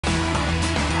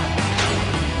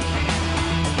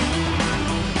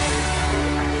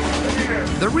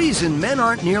The reason men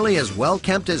aren't nearly as well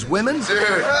kept as women?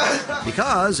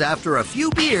 Because after a few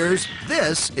beers,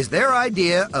 this is their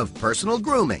idea of personal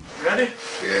grooming. Ready?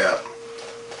 Yeah.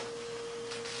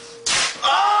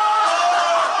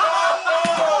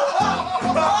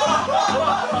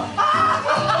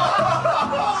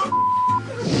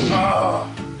 Oh,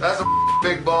 that's a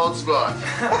big bald spot.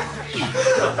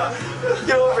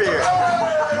 Get over here.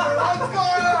 What's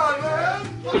going on,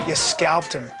 man? You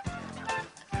scalped him.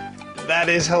 That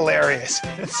is hilarious.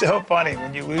 It's so funny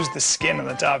when you lose the skin on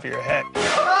the top of your head.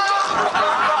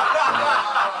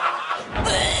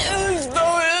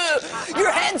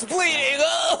 Your head's bleeding.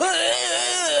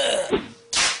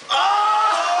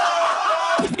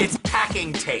 It's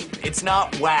packing tape. It's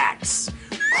not wax.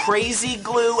 Crazy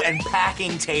glue and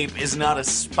packing tape is not a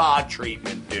spa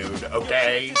treatment, dude,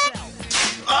 okay?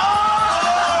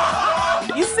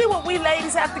 You see what we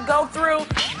ladies have to go through?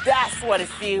 That's what it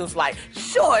feels like.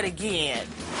 Show it again.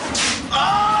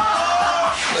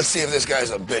 Let's see if this guy's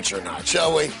a bitch or not,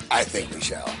 shall we? I think we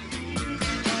shall.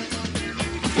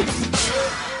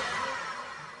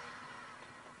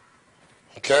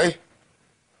 Okay?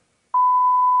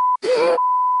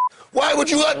 Why would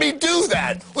you let me do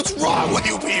that? What's wrong with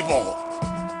you people?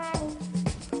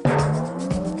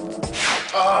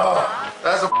 Oh,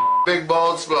 that's a big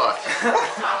bald spot.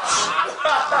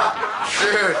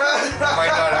 Dude, it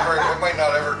might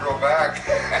not ever grow back.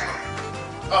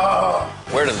 Oh.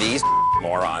 Where do these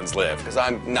morons live? Because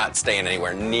I'm not staying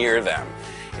anywhere near them.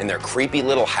 In their creepy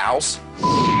little house,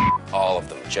 all of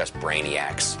them just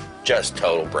brainiacs. Just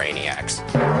total brainiacs.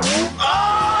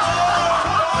 Oh!